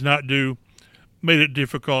generally does not do, made it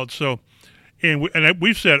difficult. So, and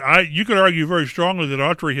we've said, you could argue very strongly that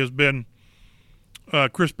Autry has been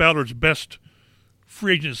Chris Ballard's best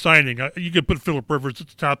free agent signing. You could put Phillip Rivers at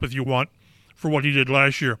the top if you want for what he did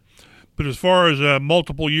last year. But as far as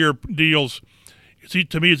multiple year deals,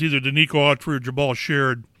 to me it's either Danico Autry or Jabal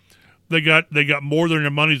Sherrod. They got more than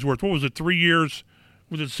their money's worth. What was it? 3 years?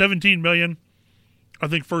 Was it $17 million? I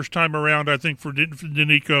think first time around. I think for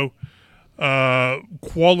Danico.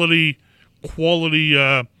 Quality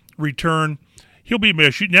return. He'll be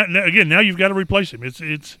missed. Now you've got to replace him.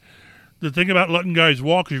 It's the thing about letting guys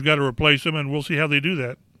walk is you've got to replace them, and we'll see how they do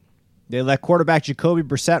that. They let quarterback Jacoby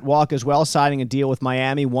Brissett walk as well, signing a deal with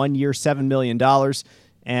Miami, 1 year, $7 million.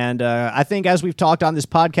 And I think as we've talked on this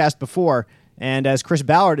podcast before, and as Chris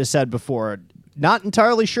Ballard has said before, not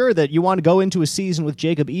entirely sure that you want to go into a season with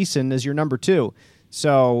Jacob Eason as your number 2.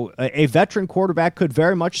 So a veteran quarterback could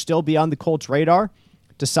very much still be on the Colts' radar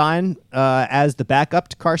to sign as the backup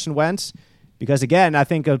to Carson Wentz. Because, again, I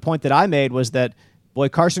think a point that I made was that, boy,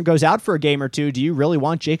 Carson goes out for a game or 2. Do you really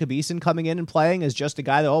want Jacob Eason coming in and playing as just a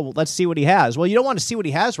guy that, well, let's see what he has? Well, you don't want to see what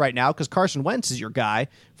he has right now because Carson Wentz is your guy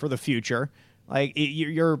for the future. Like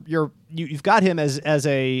you've got him as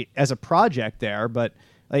a project there, but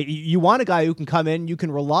like you want a guy who can come in, you can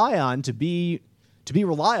rely on to be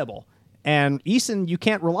reliable. And Eason, you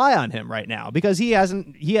can't rely on him right now because he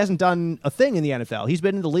hasn't done a thing in the NFL. He's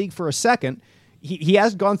been in the league for a second. He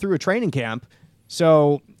hasn't gone through a training camp.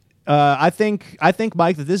 So I think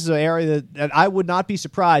Mike, that this is an area that I would not be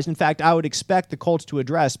surprised. In fact, I would expect the Colts to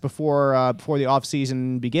address before the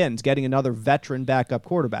offseason begins, getting another veteran backup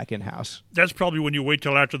quarterback in house. That's probably when you wait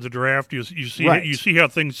till after the draft. You see right. You see how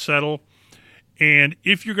things settle, and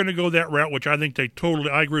if you're going to go that route, which I think I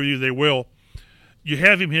agree with you, they will. You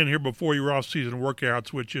have him in here before your off-season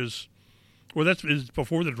workouts, which is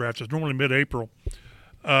before the draft. It's normally mid-April.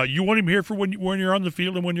 You want him here for when you're on the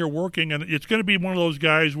field and when you're working, and it's going to be one of those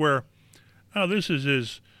guys where, this is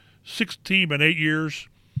his 6th team in 8 years.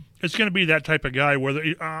 It's going to be that type of guy where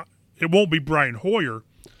it won't be Brian Hoyer,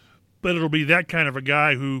 but it'll be that kind of a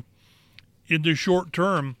guy who, in the short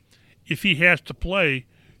term, if he has to play,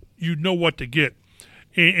 you know what to get.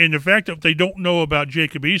 And the fact that they don't know about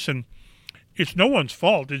Jacob Eason, it's no one's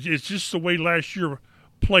fault. It's just the way last year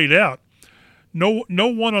played out. No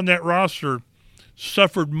one on that roster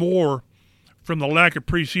suffered more from the lack of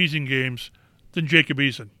preseason games than Jacob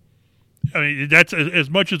Eason. I mean, that's as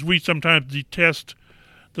much as we sometimes detest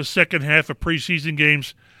the second half of preseason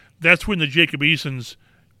games. That's when the Jacob Easons,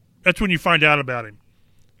 that's when you find out about him.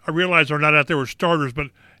 I realize they're not out there with starters, but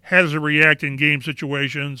how does it react in game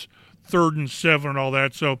situations, 3rd and 7 and all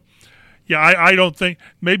that. So, yeah, I don't think,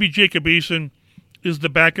 maybe Jacob Eason is the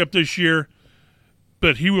backup this year,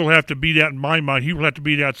 but he will have to beat out, in my mind, he will have to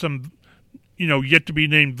beat out some,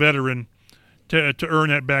 yet-to-be-named veteran to earn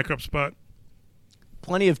that backup spot.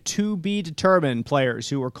 Plenty of to-be-determined players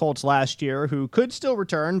who were Colts last year who could still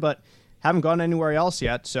return but haven't gone anywhere else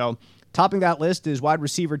yet. So topping that list is wide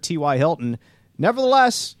receiver T.Y. Hilton.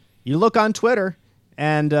 Nevertheless, you look on Twitter,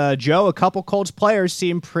 and Joe, a couple Colts players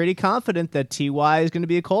seem pretty confident that T.Y. is going to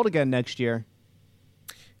be a Colt again next year.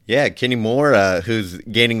 Yeah, Kenny Moore, who's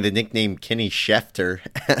gaining the nickname Kenny Schefter,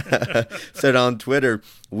 said on Twitter,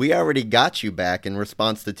 "We already got you back," in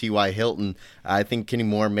response to T.Y. Hilton. I think Kenny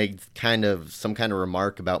Moore made some kind of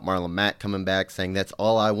remark about Marlon Mack coming back, saying, "That's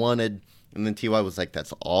all I wanted." And then T.Y. was like,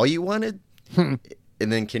 "That's all you wanted?" And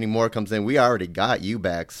then Kenny Moore comes in, "We already got you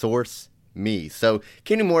back. Source me." So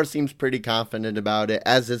Kenny Moore seems pretty confident about it.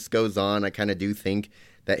 As this goes on, I kind of do think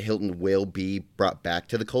that Hilton will be brought back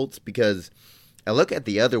to the Colts, because I look at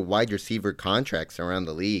the other wide receiver contracts around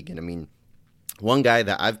the league, and I mean, one guy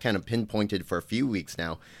that I've kind of pinpointed for a few weeks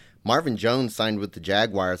now, Marvin Jones signed with the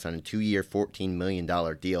Jaguars on a 2-year, $14 million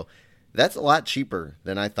deal. That's a lot cheaper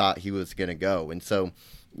than I thought he was going to go. And so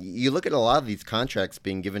you look at a lot of these contracts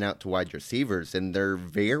being given out to wide receivers, and they're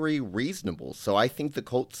very reasonable. So I think the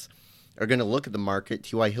Colts are going to look at the market.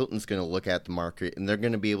 T.Y. Hilton's going to look at the market, and they're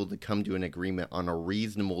going to be able to come to an agreement on a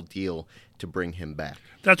reasonable deal to bring him back.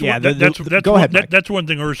 That's one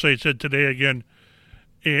thing Irsay said today again,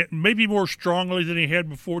 maybe more strongly than he had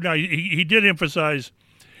before. Now, he did emphasize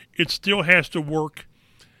it still has to work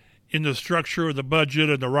in the structure of the budget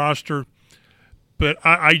and the roster, but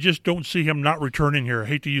I just don't see him not returning here. I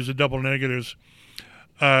hate to use the double negatives.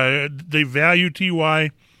 They value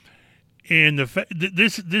T.Y., and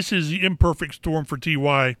this is the imperfect storm for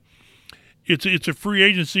T.Y. It's a free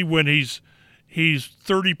agency when he's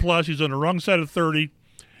 30 plus. He's on the wrong side of 30.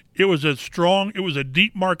 It was a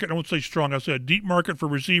deep market. I won't say strong. I said a deep market for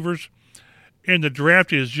receivers, and the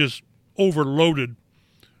draft is just overloaded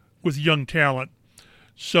with young talent.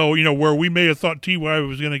 So where we may have thought T.Y.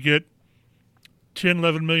 was going to get $10,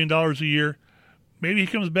 $11 million a year, maybe he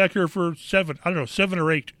comes back here for 7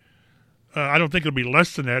 or 8. I don't think it'll be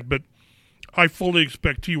less than that, but I fully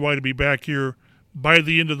expect T.Y. to be back here by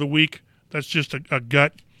the end of the week. That's just a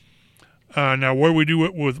gut. Now, where we do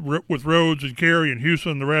it with Rhodes and Carey and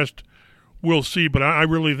Houston and the rest, we'll see. But I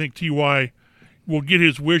really think T.Y. will get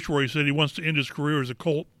his wish where he said he wants to end his career as a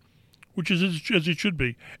Colt, which is as it should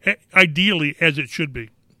be, ideally as it should be.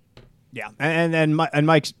 Yeah, and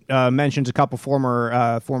Mike mentions a couple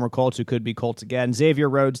former Colts who could be Colts again. Xavier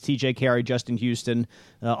Rhodes, T.J. Carey, Justin Houston.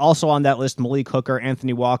 Also on that list, Malik Hooker,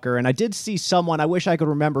 Anthony Walker. And I did see someone, I wish I could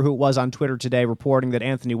remember who it was on Twitter today, reporting that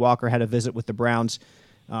Anthony Walker had a visit with the Browns.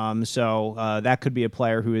 So that could be a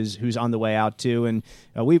player who's on the way out too. And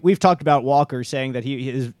we've talked about Walker saying that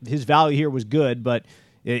his value here was good, but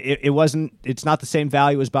it's not the same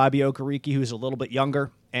value as Bobby Okereke, who's a little bit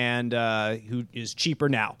younger and who is cheaper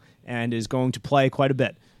now and is going to play quite a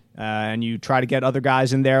bit. And you try to get other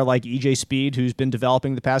guys in there like EJ Speed, who's been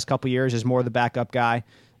developing the past couple years, is more the backup guy.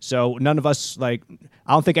 So none of us, I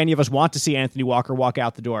don't think any of us want to see Anthony Walker walk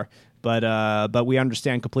out the door. But we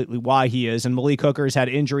understand completely why he is. And Malik Hooker has had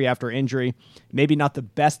injury after injury. Maybe not the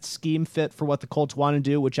best scheme fit for what the Colts want to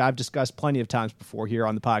do, which I've discussed plenty of times before here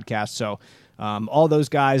on the podcast. So all those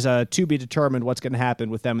guys to be determined what's going to happen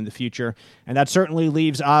with them in the future. And that certainly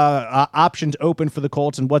leaves options open for the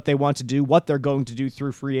Colts and what they want to do, what they're going to do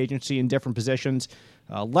through free agency in different positions.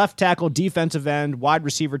 Left tackle, defensive end, wide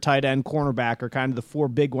receiver, tight end, cornerback are kind of the 4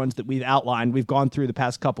 big ones that we've outlined. We've gone through the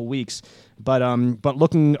past couple weeks. But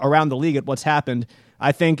looking around the league at what's happened,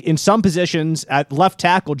 I think in some positions, at left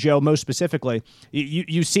tackle, Joe, most specifically,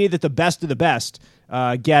 you see that the best of the best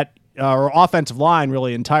get or offensive line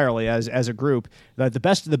really entirely as a group, the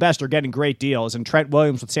best of the best are getting great deals. And Trent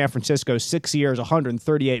Williams with San Francisco, 6 years,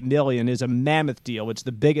 $138 million is a mammoth deal. It's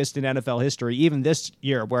the biggest in NFL history, even this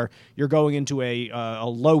year where you're going into a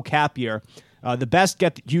low cap year. The best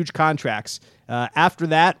get huge contracts. After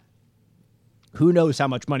that, Who knows how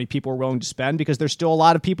much money people are willing to spend because there's still a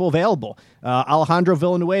lot of people available. Alejandro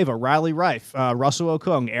Villanueva, Riley Reif, Russell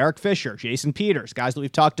Okung, Eric Fisher, Jason Peters, guys that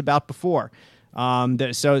we've talked about before.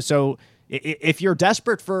 So if you're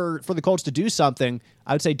desperate for the Colts to do something,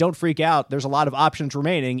 I would say don't freak out. There's a lot of options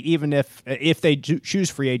remaining, even if they choose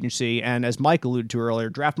free agency. And as Mike alluded to earlier,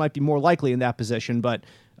 draft might be more likely in that position, but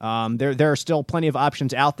there are still plenty of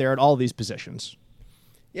options out there at all of these positions.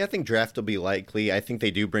 Yeah, I think draft will be likely. I think they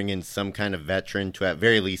do bring in some kind of veteran to at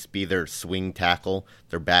very least be their swing tackle,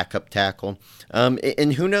 their backup tackle.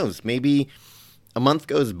 And who knows, maybe a month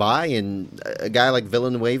goes by and a guy like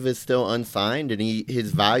Villanueva is still unsigned and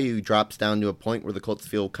his value drops down to a point where the Colts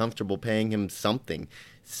feel comfortable paying him something.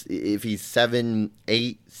 If he's $7,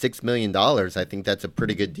 $8, $6 million, I think that's a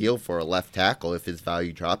pretty good deal for a left tackle if his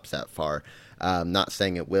value drops that far. I'm not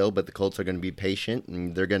saying it will, but the Colts are going to be patient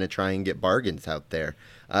and they're going to try and get bargains out there.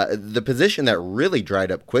 The position that really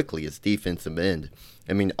dried up quickly is defensive end.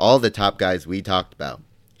 I mean, all the top guys we talked about,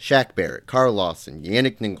 Shaq Barrett, Carl Lawson,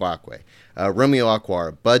 Yannick Ngakoue, Romeo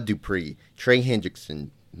Okwara, Bud Dupree, Trey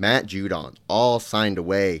Hendrickson, Matt Judon, all signed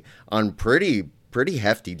away on pretty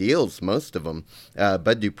hefty deals, most of them.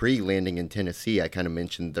 Bud Dupree landing in Tennessee. I kind of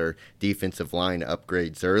mentioned their defensive line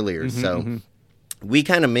upgrades earlier. We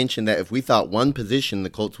kind of mentioned that if we thought one position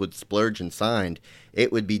the Colts would splurge and sign,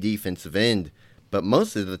 it would be defensive end. But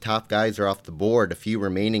most of the top guys are off the board. A few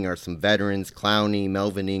remaining are some veterans, Clowney,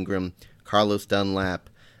 Melvin Ingram, Carlos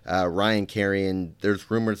Dunlap, Ryan Carrion.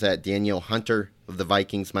 There's rumors that Daniel Hunter of the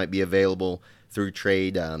Vikings might be available through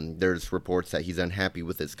trade. There's reports that he's unhappy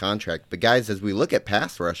with his contract. But guys, as we look at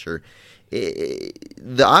pass rusher,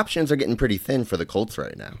 the options are getting pretty thin for the Colts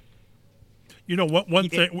right now. You know, one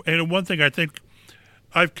thing I think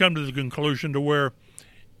I've come to the conclusion to where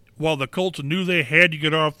while the Colts knew they had to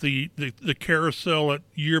get off the carousel at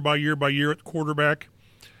year by year at quarterback,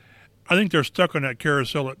 I think they're stuck on that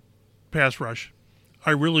carousel at pass rush.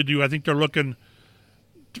 I really do. I think they're looking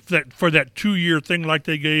for that 2-year thing like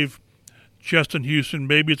they gave Justin Houston.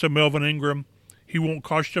 Maybe it's a Melvin Ingram. He won't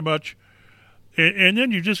cost you much. And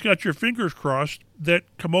then you just got your fingers crossed that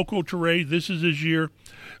Kamoko Toure, this is his year.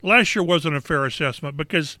 Last year wasn't a fair assessment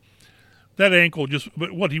because that ankle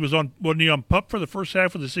wasn't he on PUP for the first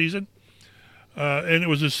half of the season? And it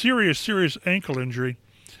was a serious ankle injury.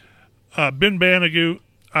 Ben Banigou,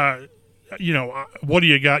 what do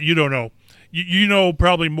you got? You don't know. You know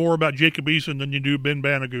probably more about Jacob Eason than you do Ben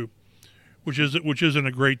Banigou, which isn't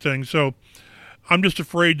a great thing. So I'm just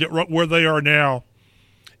afraid that where they are now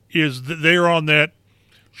is that they're on that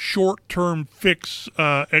short-term fix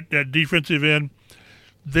at defensive end.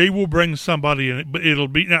 They will bring somebody in, but it'll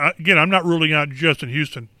be now. Again, I'm not ruling out Justin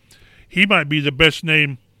Houston. He might be the best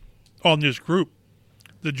name on this group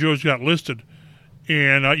that Joe's got listed,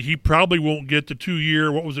 and he probably won't get the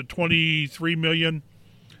 2-year. What was it? $23 million,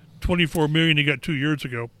 $24 million he got 2 years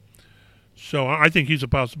ago. So I think he's a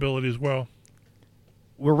possibility as well.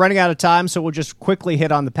 We're running out of time, so we'll just quickly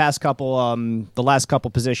hit on the last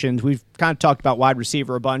couple positions. We've kind of talked about wide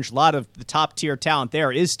receiver a bunch. A lot of the top tier talent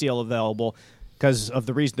there is still available because of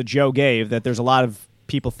the reason that Joe gave, that there's a lot of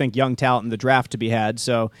people think young talent in the draft to be had.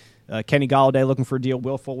 So Kenny Golladay looking for a deal,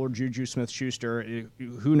 Will Fuller, Juju Smith-Schuster.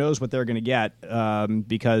 Who knows what they're going to get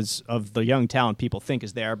because of the young talent people think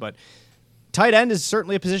is there. But tight end is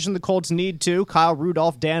certainly a position the Colts need too. Kyle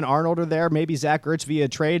Rudolph, Dan Arnold are there, maybe Zach Ertz via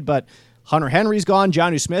trade, but Hunter Henry's gone,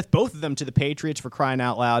 Jonnu Smith, both of them to the Patriots for crying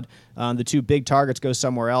out loud. The two big targets go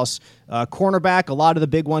somewhere else. Cornerback, a lot of the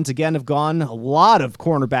big ones again have gone. A lot of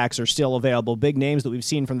cornerbacks are still available. Big names that we've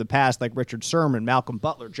seen from the past like Richard Sherman, Malcolm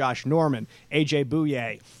Butler, Josh Norman, A.J.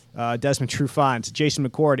 Bouye, Desmond Trufant, Jason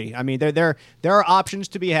McCourty. I mean, there are options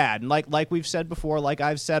to be had. And like we've said before, like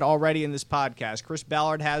I've said already in this podcast, Chris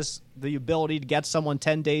Ballard has the ability to get someone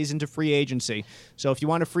 10 days into free agency. So if you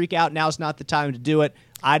want to freak out, now's not the time to do it.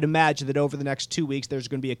 I'd imagine that over the next 2 weeks, there's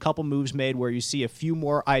going to be a couple moves made where you see a few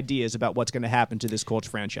more ideas about what's going to happen to this Colts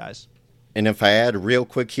franchise. And if I add real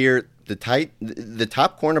quick here, the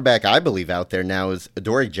top cornerback I believe out there now is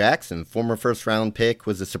Adoree Jackson, former first-round pick,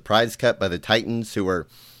 was a surprise cut by the Titans, who are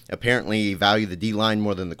apparently value the D-line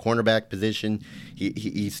more than the cornerback position.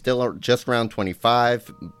 He's still just around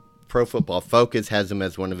 25. Pro Football Focus has him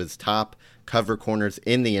as one of his top cover corners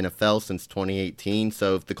in the NFL since 2018.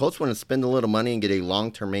 So if the Colts want to spend a little money and get a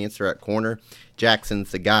long-term answer at corner,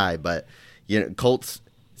 Jackson's the guy. But Colts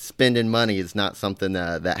spending money is not something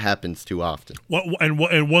that happens too often. Well, and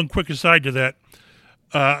one quick aside to that,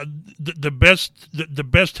 the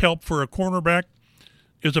best help for a cornerback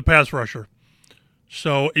is a pass rusher.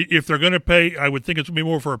 So if they're going to pay, I would think it's going to be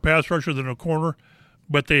more for a pass rusher than a corner,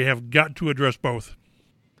 but they have got to address both.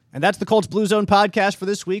 And that's the Colts Blue Zone podcast for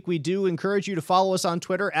this week. We do encourage you to follow us on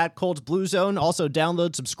Twitter at Colts Blue Zone. Also,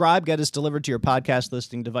 download, subscribe, get us delivered to your podcast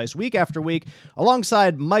listening device week after week.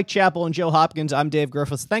 Alongside Mike Chappell and Joe Hopkins, I'm Dave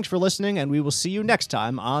Griffiths. Thanks for listening, and we will see you next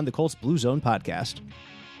time on the Colts Blue Zone podcast.